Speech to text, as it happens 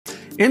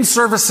In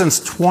service since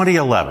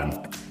 2011,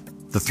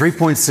 the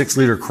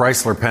 3.6-liter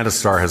Chrysler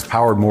Pentastar has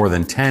powered more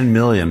than 10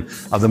 million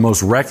of the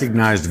most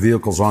recognized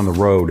vehicles on the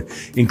road,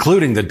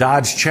 including the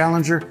Dodge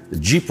Challenger, the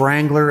Jeep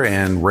Wrangler,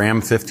 and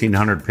Ram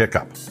 1500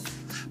 pickup.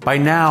 By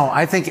now,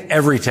 I think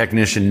every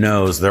technician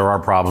knows there are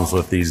problems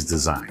with these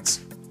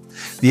designs.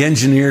 The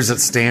engineers at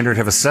Standard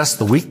have assessed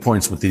the weak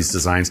points with these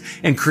designs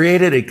and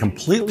created a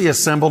completely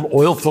assembled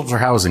oil filter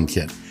housing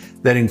kit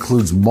that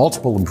includes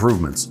multiple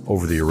improvements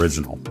over the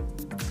original.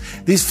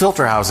 These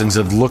filter housings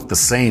have looked the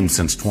same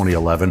since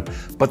 2011,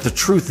 but the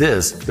truth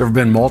is there have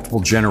been multiple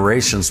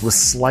generations with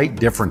slight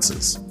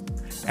differences.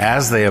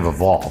 As they have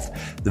evolved,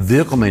 the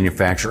vehicle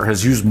manufacturer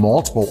has used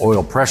multiple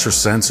oil pressure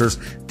sensors,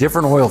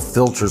 different oil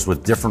filters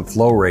with different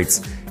flow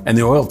rates, and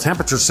the oil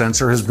temperature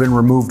sensor has been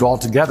removed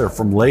altogether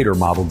from later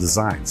model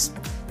designs.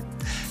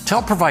 To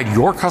help provide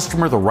your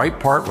customer the right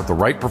part with the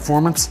right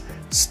performance,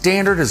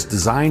 Standard has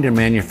designed and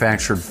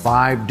manufactured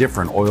 5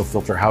 different oil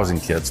filter housing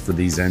kits for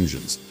these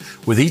engines,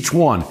 with each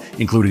one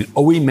including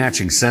OE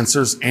matching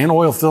sensors and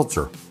oil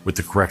filter with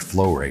the correct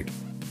flow rate.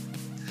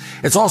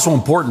 It's also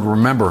important to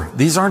remember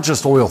these aren't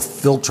just oil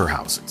filter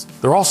housings,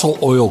 they're also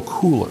oil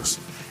coolers.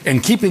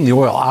 And keeping the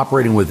oil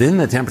operating within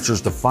the temperatures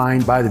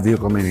defined by the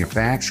vehicle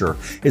manufacturer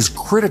is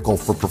critical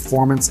for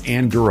performance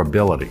and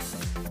durability.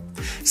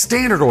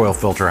 Standard oil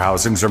filter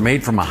housings are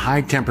made from a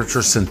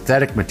high-temperature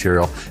synthetic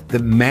material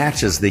that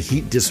matches the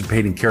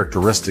heat-dissipating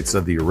characteristics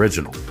of the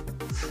original.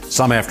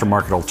 Some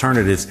aftermarket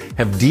alternatives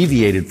have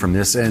deviated from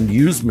this and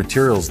use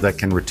materials that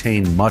can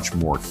retain much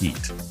more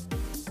heat.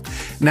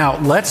 Now,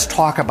 let's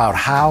talk about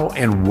how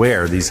and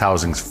where these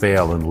housings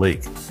fail and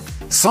leak.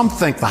 Some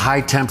think the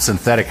high-temp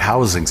synthetic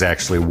housings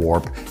actually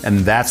warp, and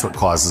that's what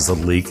causes the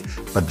leak,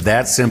 but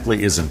that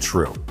simply isn't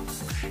true.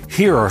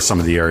 Here are some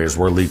of the areas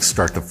where leaks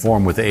start to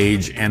form with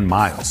age and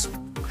miles.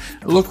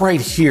 Look right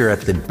here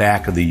at the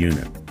back of the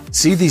unit.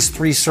 See these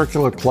 3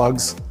 circular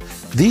plugs?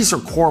 These are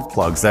core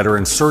plugs that are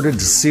inserted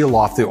to seal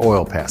off the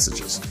oil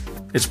passages.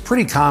 It's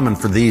pretty common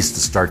for these to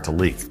start to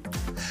leak.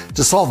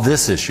 To solve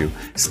this issue,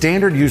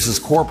 Standard uses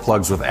core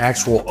plugs with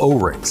actual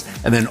O-rings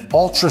and then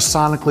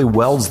ultrasonically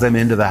welds them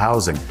into the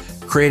housing,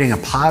 creating a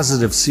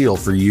positive seal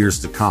for years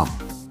to come.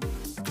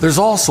 There's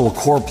also a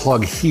core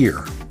plug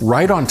here,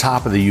 right on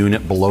top of the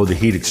unit below the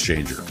heat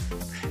exchanger.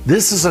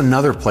 This is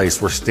another place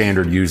where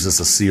Standard uses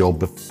a seal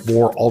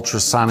before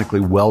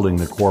ultrasonically welding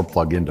the core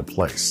plug into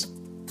place.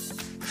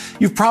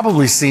 You've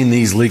probably seen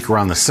these leak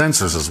around the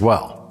sensors as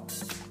well.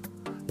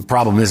 The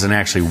problem isn't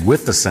actually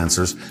with the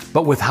sensors,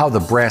 but with how the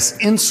brass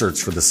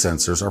inserts for the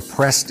sensors are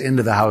pressed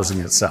into the housing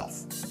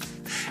itself.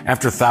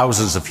 After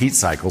thousands of heat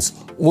cycles,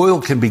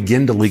 oil can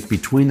begin to leak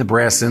between the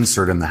brass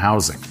insert and the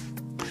housing.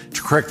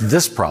 To correct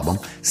this problem,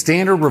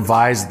 Standard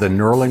revised the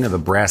knurling of the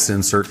brass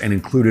insert and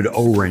included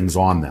O-rings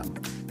on them.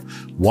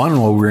 1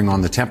 O-ring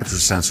on the temperature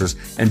sensors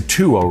and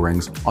 2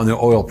 O-rings on the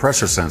oil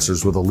pressure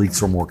sensors where the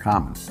leaks are more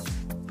common.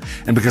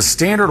 And because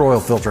Standard oil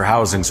filter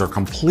housings are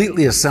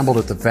completely assembled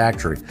at the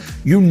factory,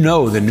 you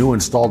know the new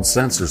installed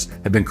sensors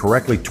have been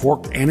correctly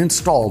torqued and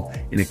installed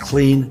in a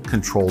clean,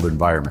 controlled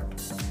environment.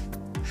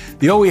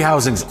 The OE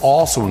housings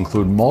also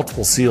include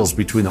multiple seals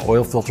between the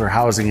oil filter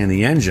housing and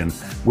the engine,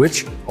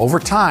 which, over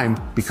time,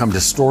 become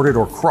distorted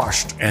or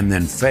crushed and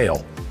then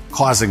fail,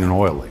 causing an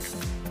oil leak.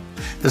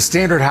 The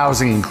Standard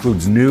housing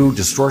includes new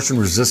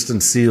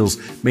distortion-resistant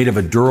seals made of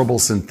a durable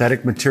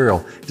synthetic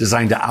material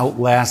designed to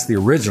outlast the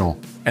original,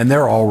 and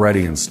they're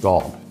already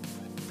installed.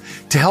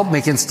 To help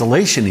make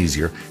installation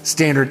easier,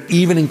 Standard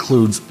even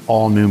includes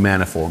all new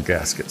manifold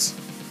gaskets.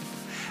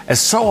 As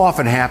so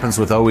often happens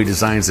with OE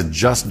designs that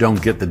just don't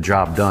get the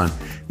job done,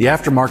 the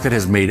aftermarket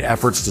has made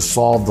efforts to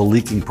solve the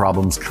leaking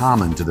problems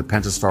common to the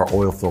Pentastar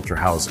oil filter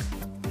housing.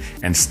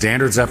 And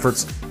Standard's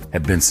efforts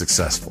have been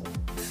successful.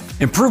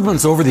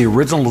 Improvements over the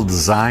original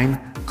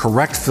design,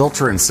 correct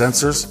filter and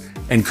sensors,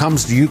 and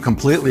comes to you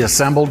completely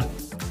assembled,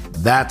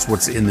 that's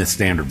what's in the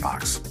Standard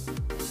box.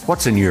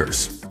 What's in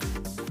yours?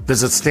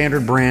 Visit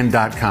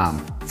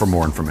standardbrand.com for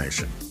more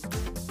information.